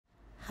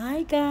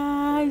Hi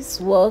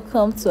guys,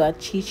 welcome to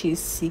Achichi's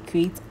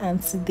Secret,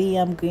 and today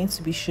I'm going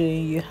to be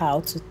showing you how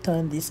to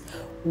turn this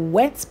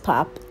wet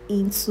pap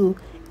into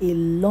a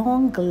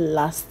long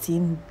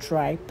lasting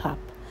dry pap.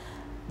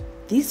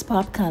 This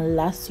pap can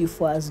last you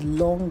for as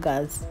long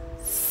as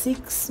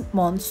 6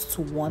 months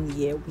to 1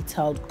 year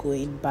without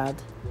going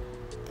bad.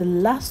 The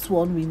last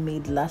one we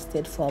made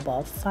lasted for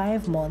about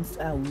 5 months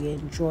and we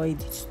enjoyed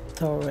it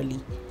thoroughly.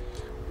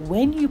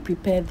 When you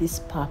prepare this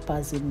pap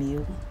as a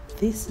meal,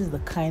 this is the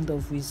kind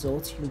of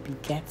result you'll be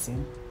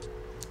getting.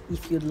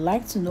 If you'd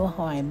like to know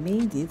how I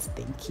made it,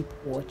 then keep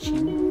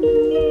watching.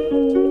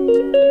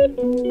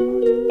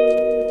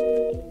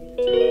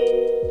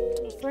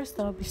 First,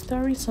 I'll be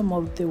storing some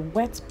of the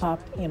wet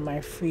pap in my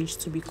fridge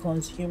to be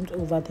consumed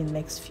over the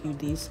next few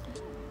days.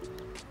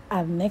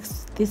 And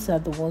next, these are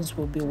the ones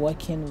we'll be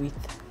working with.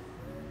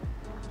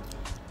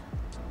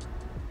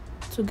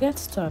 To get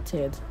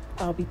started,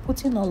 I'll be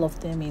putting all of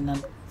them in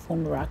an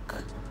oven rack,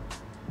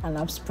 and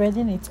I'm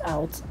spreading it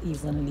out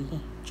evenly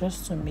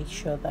just to make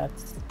sure that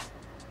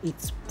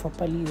it's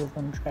properly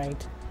oven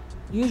dried.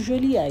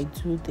 Usually I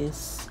do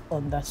this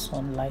under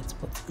sunlight,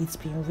 but it's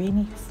been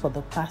rainy for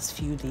the past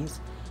few days.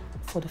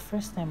 For the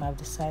first time, I've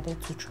decided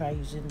to try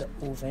using the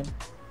oven.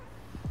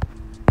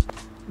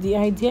 The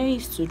idea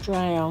is to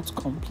dry out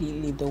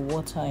completely the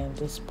water in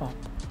this pap.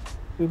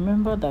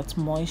 Remember that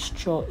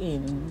moisture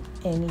in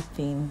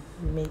anything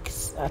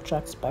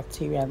attracts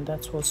bacteria, and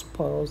that's what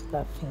spoils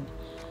that thing.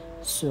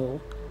 So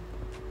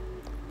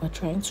we're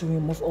trying to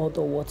remove all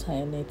the water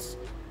in it.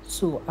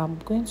 So I'm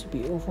going to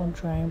be oven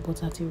drying,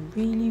 but at a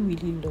really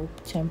low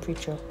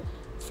temperature.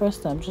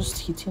 First, I'm just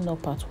heating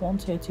up at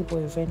 130, but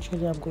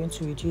eventually I'm going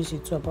to reduce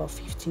it to about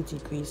 50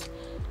 degrees.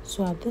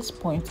 So at this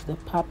point, the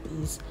pap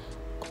is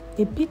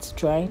a bit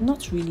dry,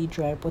 not really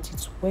dry, but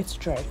it's wet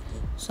dry.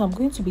 So I'm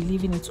going to be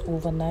leaving it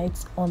overnight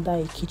under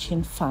a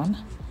kitchen fan.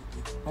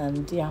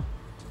 And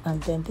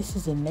then this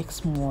is the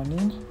next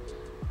morning,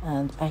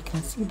 and I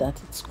can see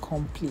that it's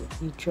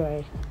completely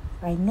dry.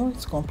 I know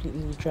it's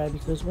completely dry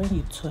because when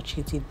you touch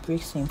it, it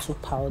breaks into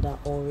powder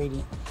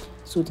already.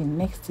 So the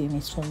next thing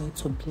is for me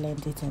to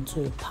blend it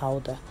into a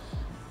powder.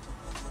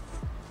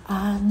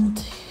 And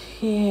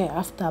here,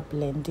 after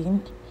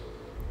blending,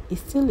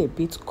 it's still a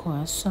bit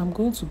coarse, so I'm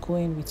going to go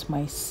in with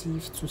my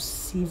sieve to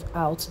sieve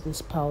out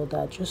this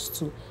powder just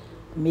to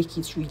make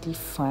it really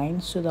fine,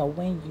 so that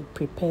when you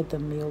prepare the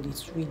meal,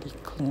 it's really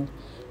clean.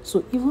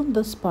 So even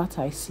this part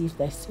I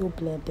sieved, I still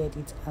blended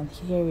it, and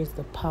here is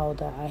the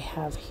powder I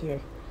have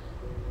here.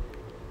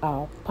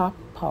 Our pap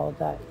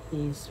powder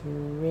is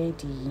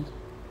ready,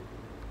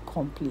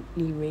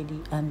 completely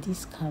ready, and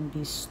this can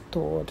be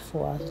stored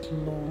for as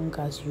long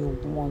as you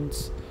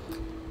want.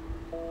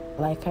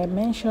 Like I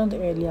mentioned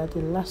earlier,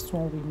 the last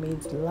one we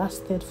made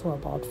lasted for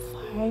about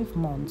 5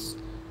 months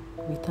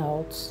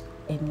without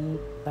any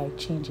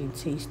change in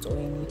taste or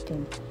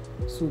anything.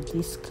 So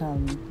this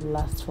can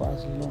last for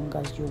as long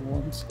as you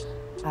want.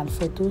 And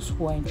for those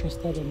who are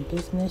interested in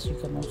business, you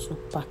can also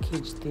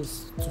package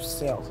this to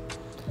sell.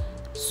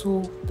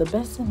 So the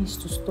best thing is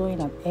to store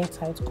in an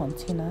airtight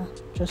container,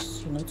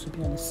 just to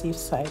be on the safe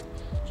side.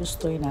 Just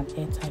store in an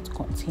airtight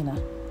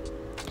container.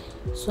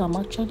 So I'm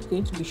actually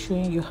going to be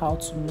showing you how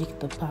to make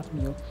the pap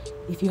meal.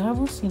 If you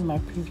haven't seen my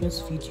previous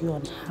video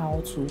on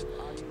how to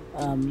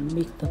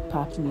make the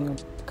pap meal,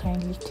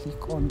 kindly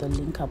click on the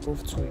link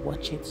above to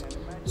watch it.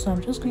 So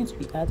I'm just going to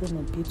be adding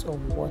a bit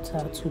of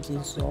water to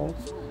dissolve.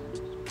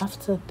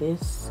 After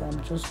this,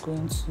 I'm just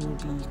going to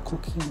be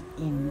cooking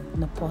in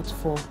the pot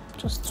for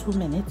just 2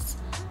 minutes,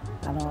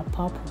 and our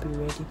pap will be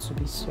ready to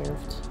be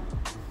served.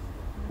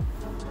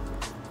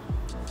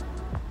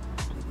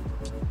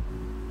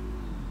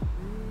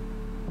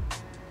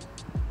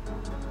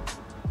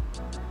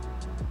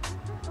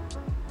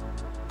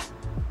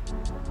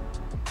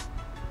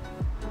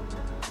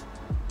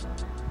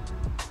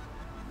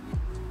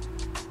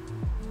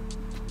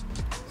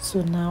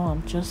 So now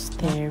I'm just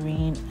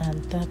stirring,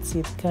 and that's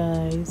it,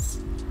 guys.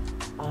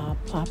 Our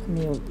pap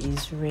meal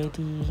is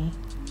ready.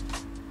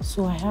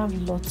 So I have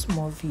lots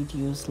more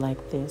videos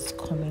like this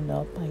coming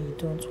up, and you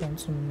don't want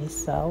to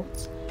miss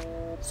out.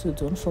 So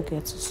don't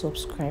forget to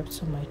subscribe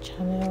to my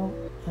channel,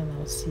 and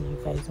I'll see you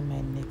guys in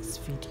my next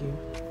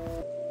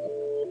video.